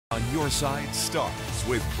Your Side starts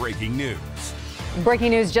with breaking news.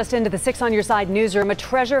 Breaking news just into the 6 on Your Side newsroom. A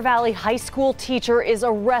Treasure Valley High School teacher is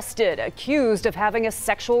arrested, accused of having a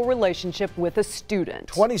sexual relationship with a student.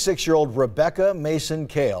 26-year-old Rebecca Mason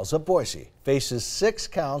Kales of Boise faces 6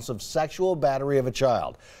 counts of sexual battery of a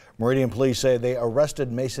child. Meridian police say they arrested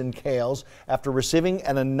Mason Kales after receiving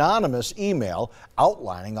an anonymous email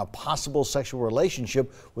outlining a possible sexual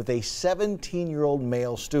relationship with a 17-year-old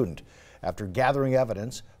male student. After gathering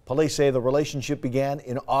evidence, police say the relationship began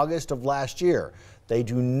in August of last year. They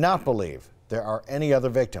do not believe there are any other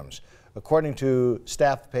victims. According to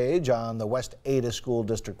staff page on the West Ada School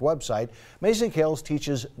District website, Mason Kales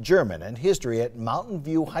teaches German and history at Mountain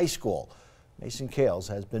View High School. Mason Kales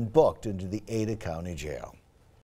has been booked into the Ada County Jail.